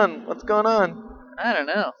 going on? What's going on? I don't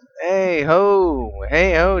know. Hey ho,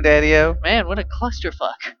 daddy-o. Man, what a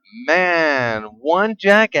clusterfuck. Man, one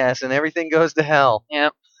jackass and everything goes to hell.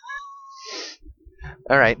 Yep.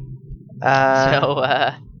 All right.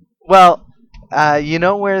 So, You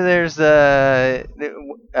know where there's where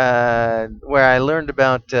I learned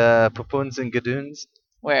about Papuns and Gadoons?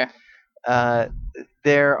 where?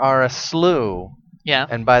 There are a slew, Yeah.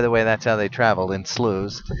 and by the way, that's how they travel, in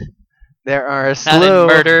slews. There are a Not slew. in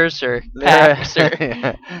murders or packs or.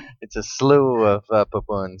 It's a slew of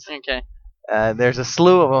Papuns. Okay. There's a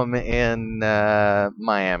slew of them in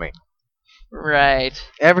Miami. Right.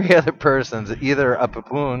 Every other person's either a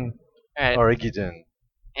Papoon Right. or a Gadoon.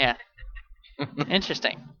 Yeah.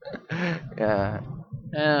 Interesting. Yeah.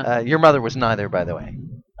 Yeah. Your mother was neither, by the way.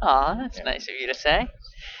 Aw, that's Yeah. nice of you to say.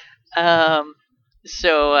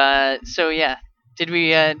 So yeah. Did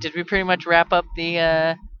we pretty much wrap up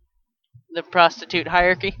the prostitute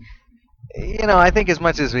hierarchy? I think as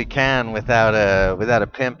much as we can without a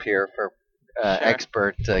pimp here for Sure.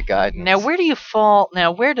 expert guidance. Now, where do you fall?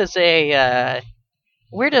 Now, where does a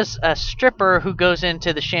stripper who goes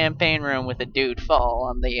into the champagne room with a dude fall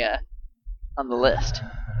on the list?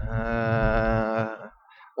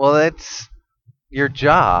 Well, it's your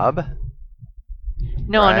job.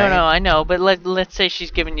 No, Right. I know, but let's say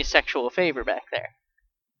she's giving you sexual favor back there.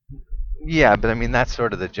 Yeah, but I mean that's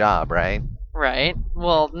sort of the job, right? Right.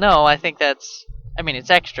 Well, no, I think it's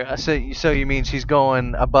extra. So you mean she's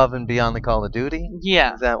going above and beyond the call of duty?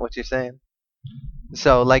 Yeah. Is that what you're saying?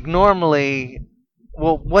 So like normally,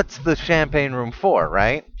 well, what's the champagne room for,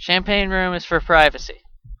 right? Champagne room is for privacy.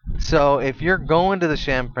 So if you're going to the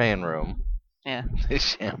champagne room, Yeah. the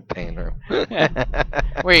champagne room,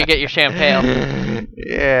 Where you get your champagne in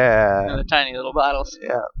yeah, the tiny little bottles.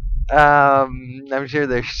 I'm sure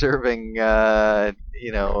they're serving, Perrier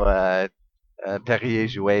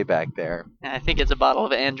Jouet back there, I think it's a bottle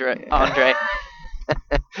of Andre,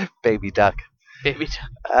 baby duck, baby.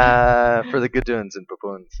 for the Gadoons and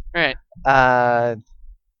Papoons. Right.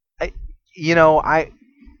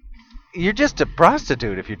 You're just a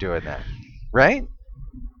prostitute if you're doing that, right?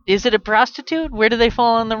 Is it a prostitute? Where do they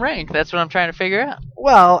fall on the rank? That's what I'm trying to figure out.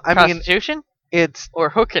 Well, I mean, Prostitution it's or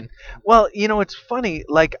hooking? well, it's funny.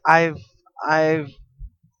 Like I've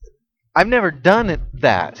never done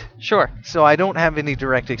that, Sure. so I don't have any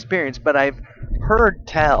direct experience, but I've heard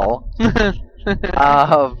tell of.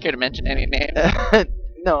 Could have mentioned any name.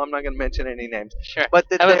 No, I'm not going to mention any names. Sure. But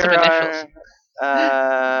that How about some there initials?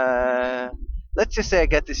 are. Let's just say I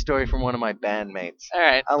got this story from one of my bandmates. All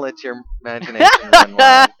right. I'll let your imagination run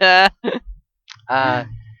wild.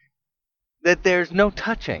 That there's no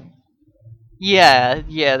touching, Yeah.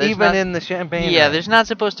 There's even not, in the champagne. Yeah, room. there's not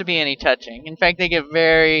supposed to be any touching. In fact, they get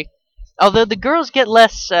very. Although the girls get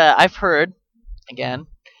less. I've heard. Again.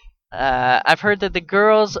 I've heard that the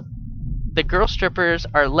girl strippers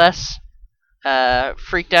are less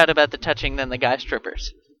freaked out about the touching than the guy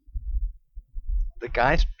strippers. The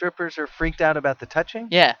guy strippers are freaked out about the touching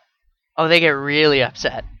Yeah. Oh, they get really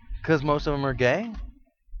upset. because most of them are gay.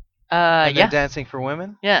 And Yeah. they're dancing for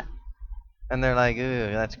women, Yeah. and they're like,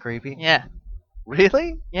 "Ooh, that's creepy." Yeah.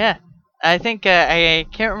 Really? Yeah. I think I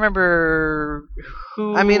can't remember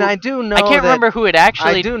who. I mean, I do know. I can't remember who it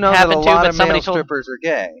actually I do know that a happened to, lot but of somebody male told. strippers are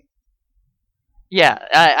gay. Yeah,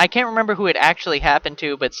 I can't remember who it actually happened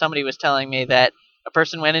to, but somebody was telling me that a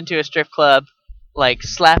person went into a strip club, like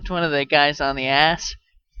slapped one of the guys on the ass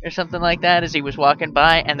or something like that as he was walking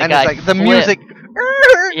by, and the And guy it's like the flipped. music.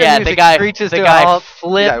 Yeah, the music guy screeches the to a guy halt. He's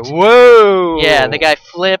flipped. like, whoa. Yeah, the guy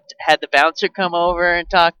flipped, had the bouncer come over and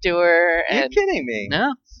talk to her, Are you and kidding me?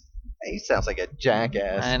 no, He sounds like a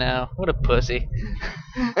jackass. I know, what a pussy.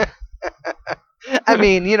 I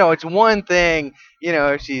mean, it's one thing,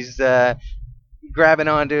 if she's grabbing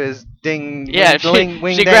onto his ding, Yeah,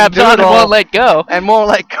 wing she dang grabs on and doodle won't let go. and won't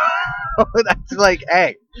let go. That's like,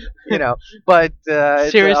 hey, but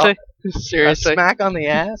it's Seriously, a seriously, smack on the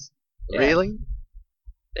ass? Yeah. Really?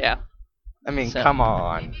 yeah. I mean, So- come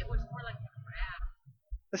on. Maybe it was more like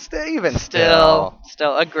a grab. Even Still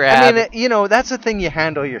a grab. I mean, that's the thing you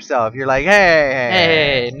handle yourself. You're like,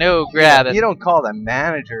 hey, hey, no grabbing. You don't call the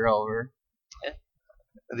manager over.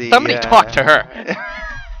 Somebody talk to her.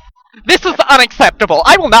 This is unacceptable.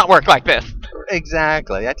 I will not work like this.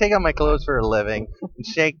 Exactly. I take out my clothes for a living and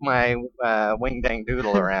shake my wing dang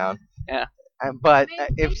doodle around. Yeah. But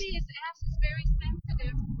Maybe if his ass is very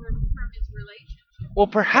sensitive from his relationship. well,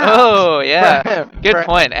 perhaps. Oh, yeah. Good Per-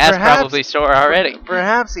 point. Ass perhaps- probably sore already.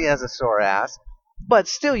 Perhaps he has a sore ass, but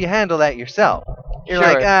still, you handle that yourself. You're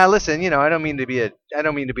Sure. like, listen, I don't mean to be a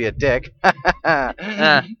dick, but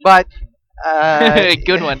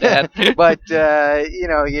Good one, Dad. but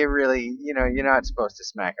you really, you're not supposed to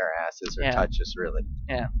smack our asses or Yeah. touch us, really.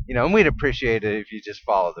 Yeah. And we'd appreciate it if you just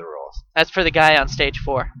follow the rules. That's for the guy on stage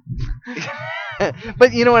 4.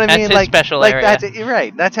 But you know what I That's mean? his Like, special area. That's you're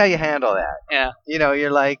right. That's how you handle that. Yeah. You're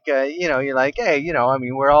like, hey, I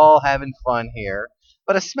mean, we're all having fun here,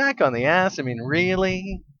 but a smack on the ass. I mean,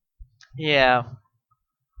 really? Yeah.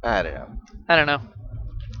 I don't know. I don't know.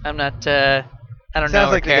 I'm not. I don't know. Sounds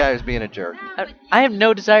or like the care. guy was being a jerk. I have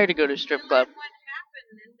no desire to go to a strip club. What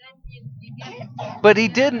happened, and then you get it. But he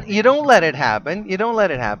didn't. You don't let it happen. You don't let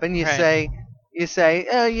it happen. You Right. say,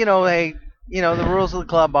 hey, the rules of the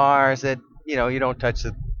club are is that you don't touch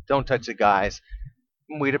the guys.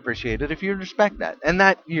 We'd appreciate it if you'd respect that, and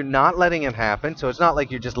that you're not letting it happen. So it's not like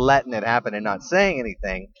you're just letting it happen and not saying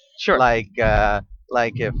anything. Sure. Like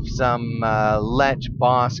if some lech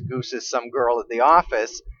boss gooses some girl at the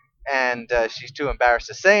office, and she's too embarrassed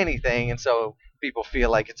to say anything, and so people feel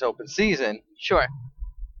like it's open season. Sure.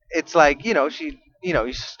 It's like you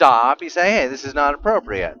stop. You say, hey, this is not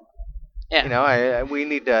appropriate. Yeah. We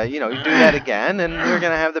need to you do that again, and we're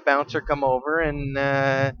gonna have the bouncer come over and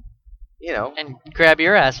And grab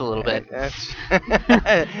your ass a little bit. and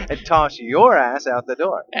toss your ass out the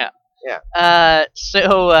door.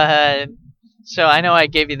 So I know I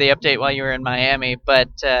gave you the update while you were in Miami, but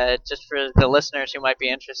just for the listeners who might be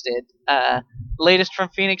interested, latest from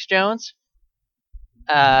Phoenix Jones.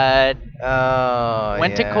 Oh,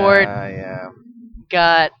 Went to court. Yeah.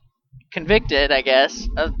 Got convicted, I guess,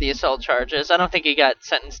 of the assault charges. I don't think he got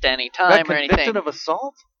sentenced to any Got time or convicted anything. of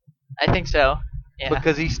assault I think so. Yeah.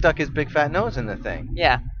 because he stuck his big fat nose in the thing.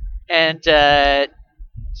 Yeah. And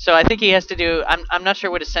so I think he has to do. I'm not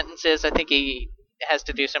sure what his sentence is. I think he has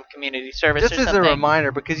to do some community service Just or as something. a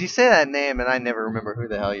reminder, because you say that name and I never remember who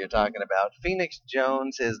the hell you're talking about. Phoenix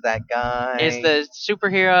Jones is that guy. Is the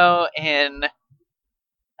superhero in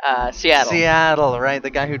Seattle. Seattle, right?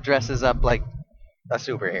 The guy who dresses up like a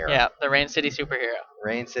superhero. Yeah, the Rain City superhero.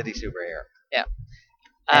 Rain City superhero. Yeah.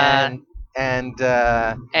 And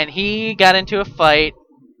he got into a fight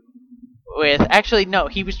with. Actually, no,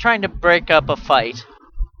 he was trying to break up a fight.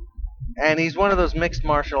 and he's one of those mixed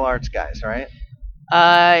martial arts guys, right?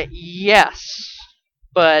 Yes,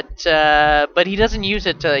 but he doesn't use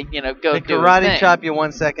it to go The do his karate thing. chop you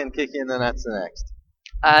 1 second, kick you in the nuts the next.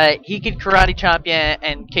 He could karate chop you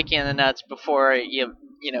and kick you in the nuts before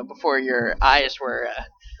before your eyes were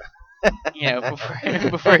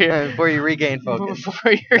before you Before you regain focus.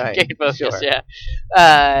 before you Right, gain focus. sure. Yeah.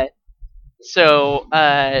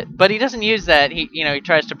 But he doesn't use that. He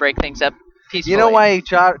tries to break things up peacefully. You know why he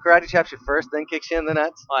karate chops you first, then kicks you in the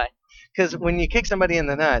nuts? Why? Because when you kick somebody in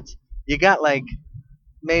the nuts, you got like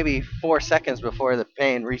maybe 4 seconds before the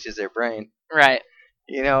pain reaches their brain. Right.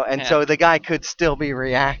 And Yeah. so the guy could still be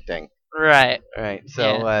reacting. Right. Right.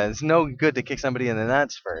 So it's no good to kick somebody in the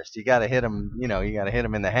nuts first. You got to hit him. You got to hit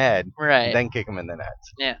him in the head, Right. then kick him in the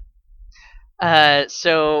nuts.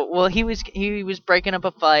 He was breaking up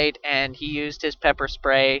a fight and he used his pepper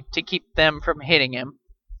spray to keep them from hitting him,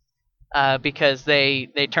 because they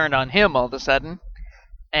turned on him all of a sudden,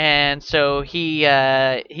 and so he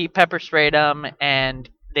pepper sprayed them and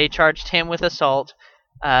they charged him with assault.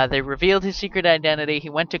 They revealed his secret identity. He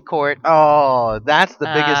went to court. Oh, that's the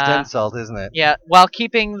biggest Uh, insult, isn't it? Yeah, while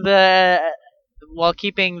keeping the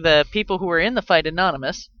people who were in the fight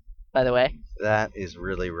anonymous. By the way. That is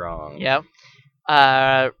really wrong. Yeah.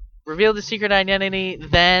 Revealed his secret identity.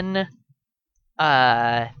 Then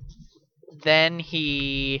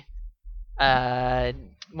he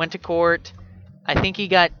went to court. I think he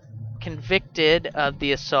got convicted of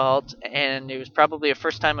the assault, and it was probably a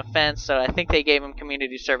first-time offense, so I think they gave him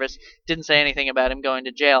community service. Didn't say anything about him going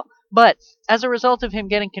to jail. But as a result of him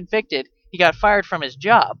getting convicted, he got fired from his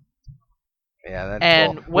job. Yeah, that's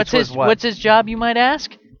And cool. what's his job, you might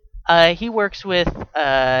ask? He works with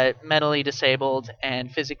mentally disabled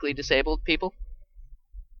and physically disabled people,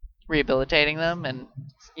 rehabilitating them and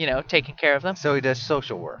taking care of them. So he does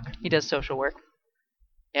social work. He does social work.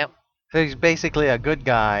 Yep. So he's basically a good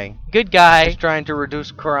guy. Good guy He's trying to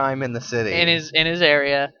reduce crime in the city. in his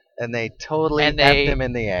area. And they totally And effed him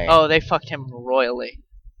in the A. Oh, they fucked him royally.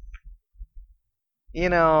 You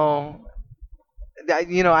know,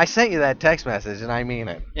 I sent you that text message, and I mean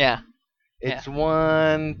it. Yeah. It's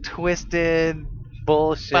one twisted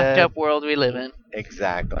bullshit. Fucked up world we live in.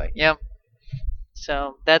 Exactly. Yep.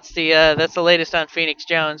 So that's the latest on Phoenix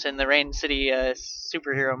Jones and the Rain City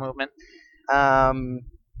superhero movement.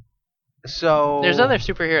 So There's other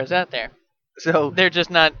superheroes out there. So They're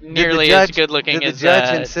just not the nearly judge- as good looking did the as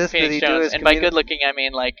judge insist that Phoenix he do Jones. his And by communi- good looking, I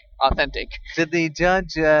mean like authentic. did the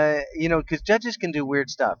judge, because judges can do weird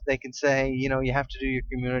stuff. They can say, you have to do your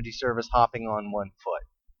community service hopping on one foot.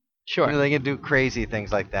 Sure. They can do crazy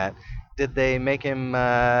things like that. Did they make him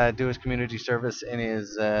do his community service in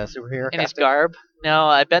his superhero In his costume? garb? No,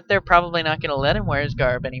 I bet they're probably not going to let him wear his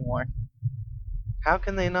garb anymore. How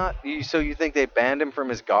can they not? So you think they banned him from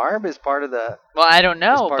his garb as part of the? Well, I don't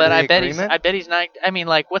know, part but of the I bet agreement? he's not. I mean,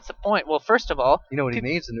 like, what's the point? Well, first of all, You know what he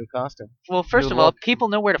needs? A new costume. first New of all, look. people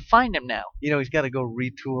know where to find him now He's got to go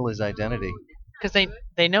retool his identity. because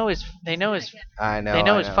they know his I know. they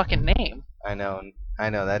know I his know. fucking name. I know.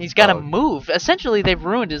 That's. He's got to both. move. Essentially, they've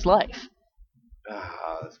ruined his life.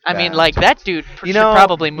 Oh, that's I mean, bad. like that dude should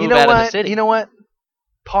probably move out of the city. You know what?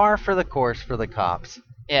 Par for the course for the cops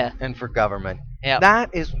Yeah. and for government. Yeah. That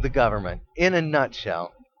is the government in a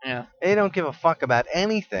nutshell. Yeah. They don't give a fuck about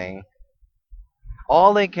anything.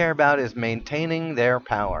 All they care about is maintaining their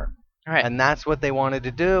power. All right. And that's what they wanted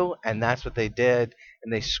to do, and that's what they did.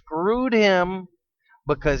 And they screwed him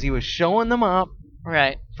because he was showing them up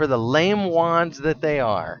Right. for the lame wands that they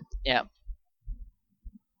are. Yeah.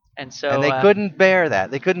 And so. And they couldn't bear that.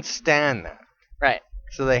 They couldn't stand that. Right.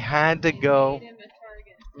 So they had to go. Made him a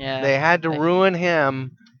target. Yeah. They had to ruin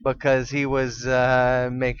him because he was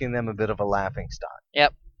making them a bit of a laughing stock.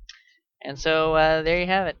 Yep. And so there you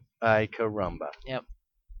have it. Ay caramba.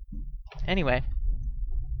 Anyway,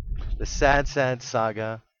 The sad, sad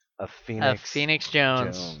saga of Phoenix, Phoenix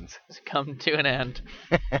Jones has come to an end.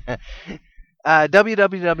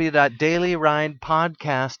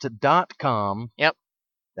 www.dailyridepodcast.com. Yep.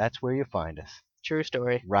 That's where you find us. True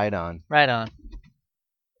story. Right on. Right on.